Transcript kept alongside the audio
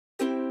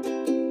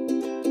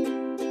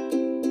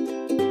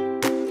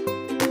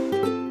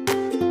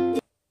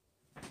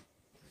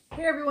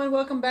Hey everyone,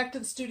 welcome back to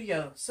the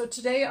studio. So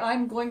today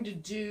I'm going to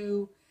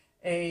do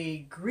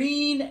a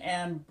green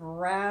and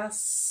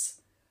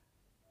brass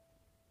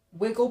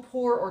wiggle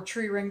pour or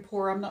tree ring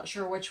pour. I'm not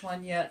sure which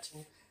one yet.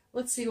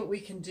 Let's see what we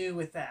can do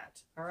with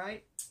that. All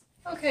right.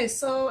 Okay,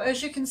 so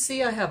as you can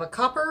see, I have a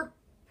copper.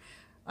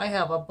 I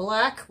have a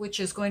black, which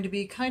is going to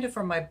be kind of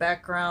from my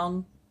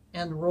background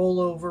and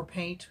rollover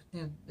paint.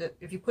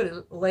 If you put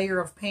a layer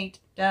of paint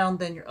down,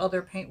 then your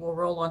other paint will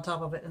roll on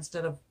top of it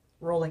instead of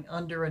rolling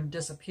under and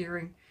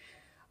disappearing.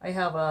 I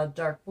have a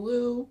dark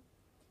blue,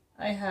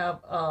 I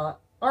have a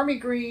army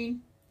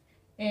green,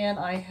 and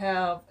I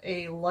have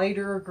a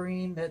lighter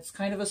green that's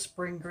kind of a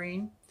spring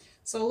green.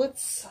 So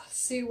let's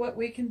see what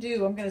we can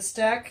do. I'm going to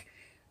stack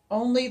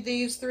only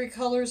these three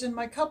colors in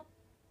my cup,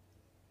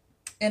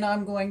 and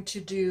I'm going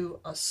to do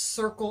a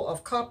circle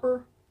of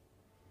copper,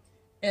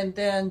 and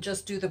then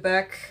just do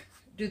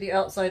the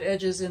outside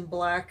edges in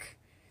black,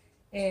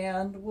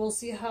 and we'll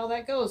see how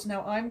that goes.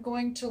 Now I'm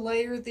going to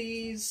layer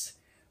these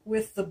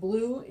with the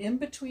blue in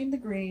between the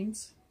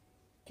greens,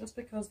 just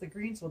because the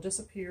greens will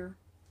disappear.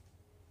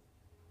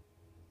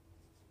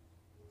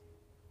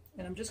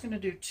 And I'm just going to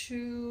do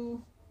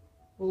 2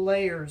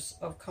 layers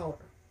of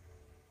color.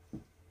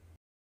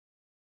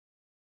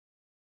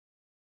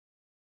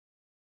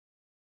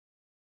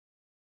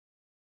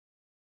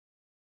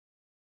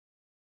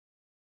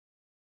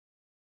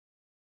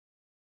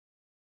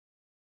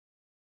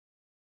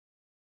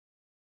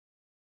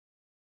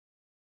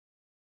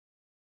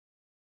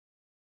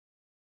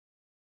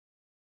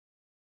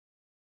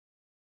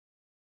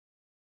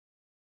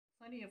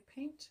 Plenty of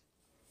paint.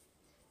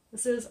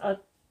 This is a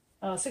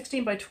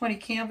 16 by 20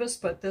 canvas,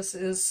 but this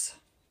is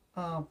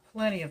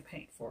plenty of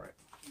paint for it.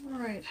 All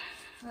right,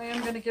 I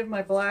am going to give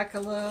my black a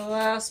little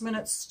last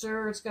minute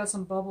stir. It's got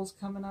some bubbles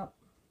coming up.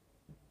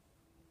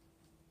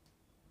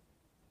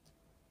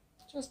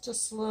 Just a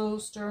slow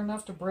stir,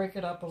 enough to break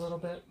it up a little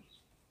bit.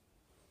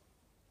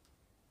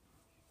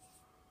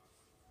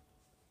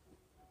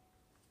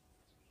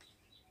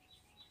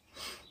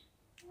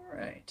 All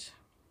right.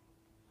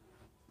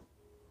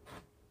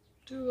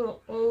 Do a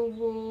little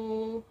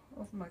oval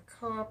of my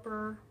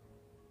copper.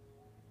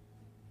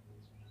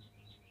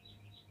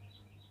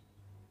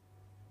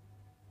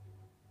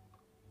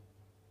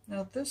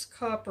 Now this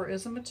copper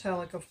is a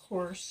metallic, of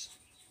course,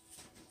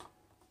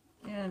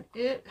 and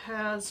it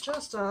has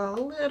just a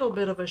little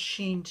bit of a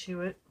sheen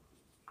to it.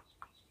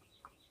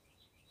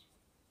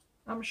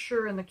 I'm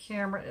sure in the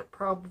camera it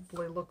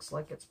probably looks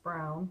like it's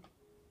brown,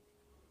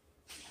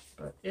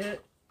 but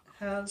it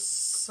has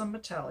some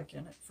metallic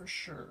in it for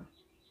sure.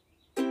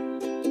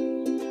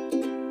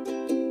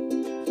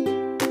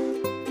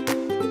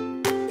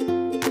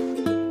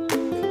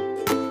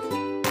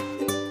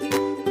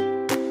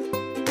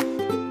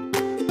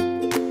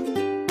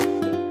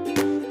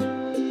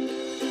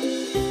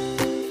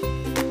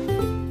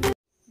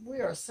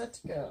 Set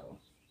to go.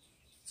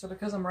 So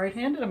because I'm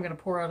right-handed, I'm going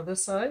to pour out of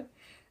this side,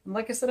 and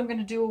like I said, I'm going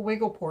to do a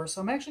wiggle pour.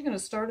 So I'm actually going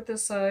to start at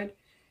this side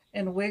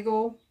and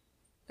wiggle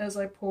as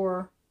I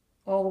pour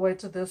all the way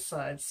to this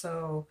side.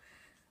 So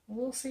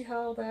we'll see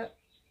how that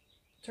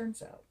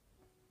turns out.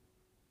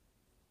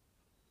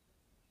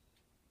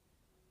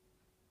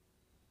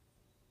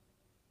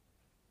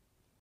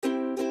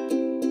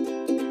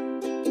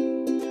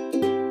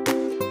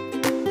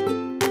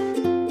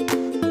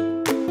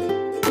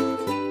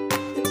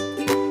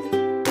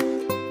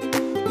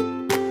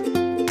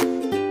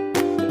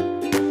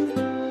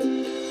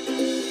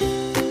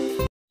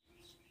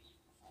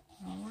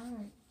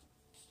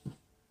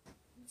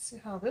 See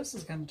how this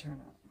is going to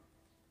turn out.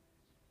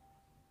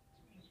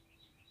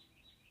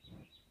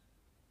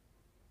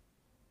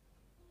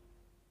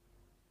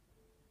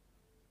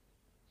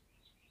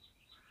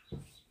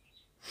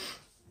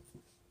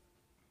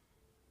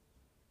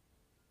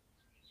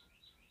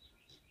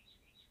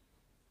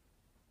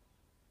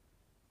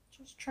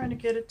 Just trying to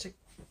get it to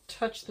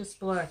touch this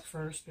black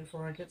first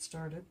before I get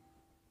started.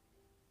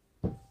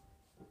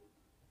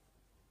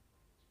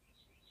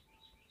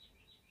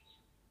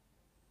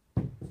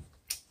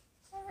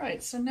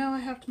 Alright, so now I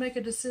have to make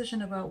a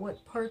decision about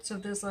what parts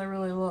of this I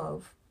really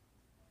love.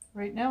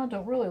 Right now I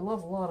don't really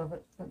love a lot of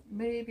it, but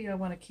maybe I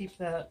want to keep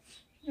that.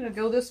 I'm going to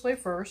go this way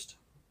first.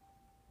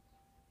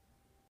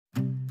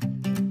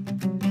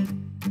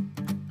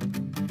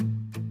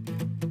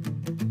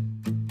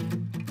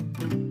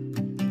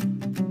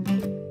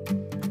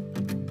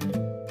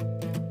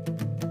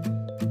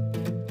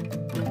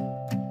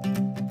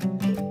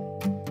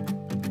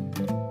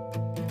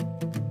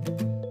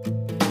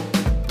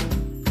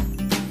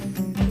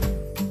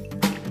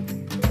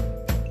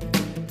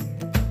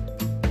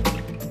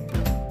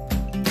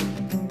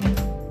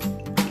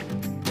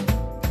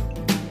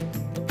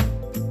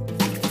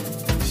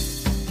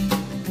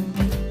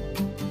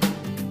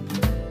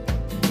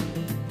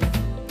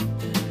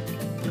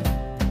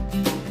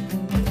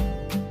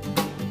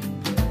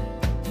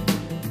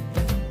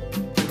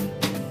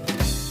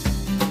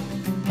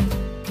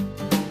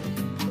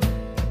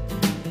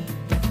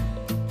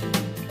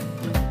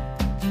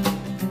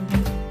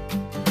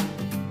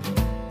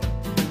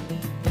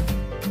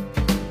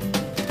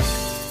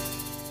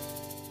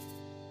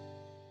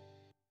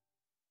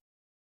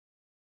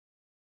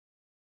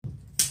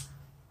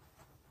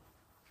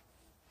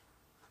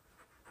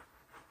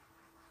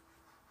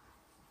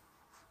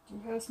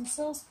 We have some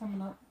cells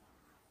coming up.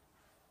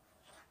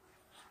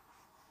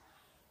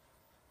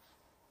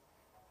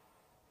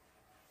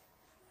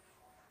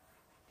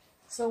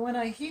 So when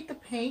I heat the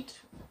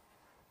paint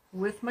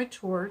with my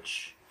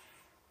torch,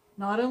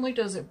 not only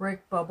does it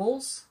break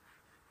bubbles,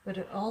 but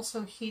it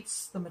also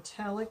heats the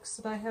metallics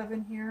that I have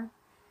in here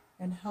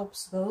and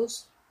helps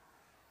those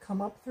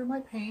come up through my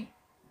paint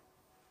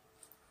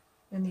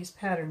in these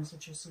patterns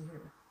that you see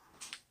here.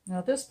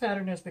 Now this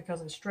pattern is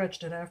because I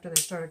stretched it after they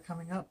started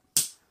coming up,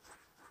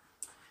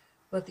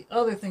 but the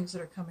other things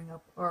that are coming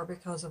up are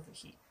because of the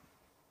heat.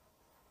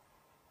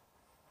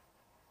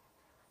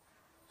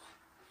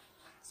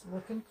 It's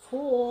looking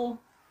cool,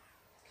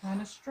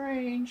 kind of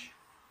strange,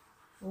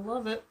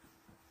 love it.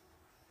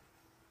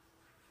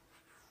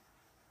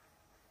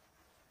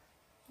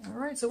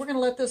 Alright, so we're going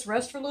to let this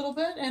rest for a little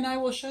bit and I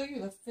will show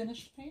you the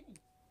finished painting.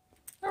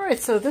 Alright,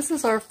 so this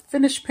is our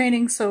finished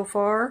painting so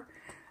far.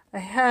 I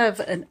have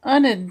an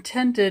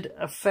unintended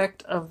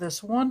effect of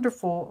this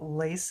wonderful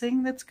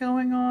lacing that's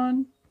going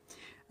on.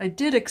 I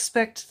did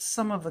expect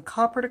some of the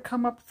copper to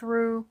come up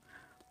through,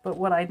 but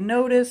what I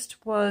noticed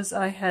was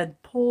I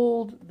had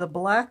pulled the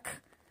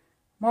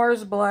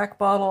Mars Black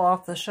bottle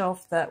off the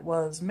shelf that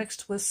was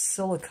mixed with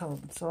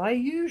silicone. So I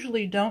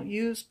usually don't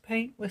use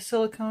paint with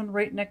silicone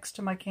right next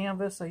to my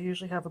canvas. I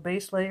usually have a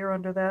base layer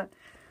under that.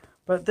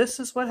 But this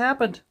is what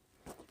happened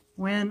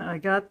when I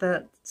got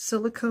that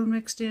silicone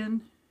mixed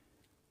in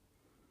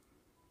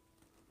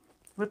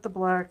with the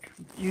black.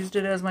 Used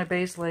it as my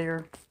base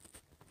layer.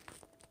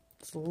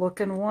 It's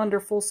looking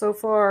wonderful so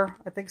far.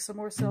 I think some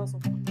more cells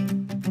will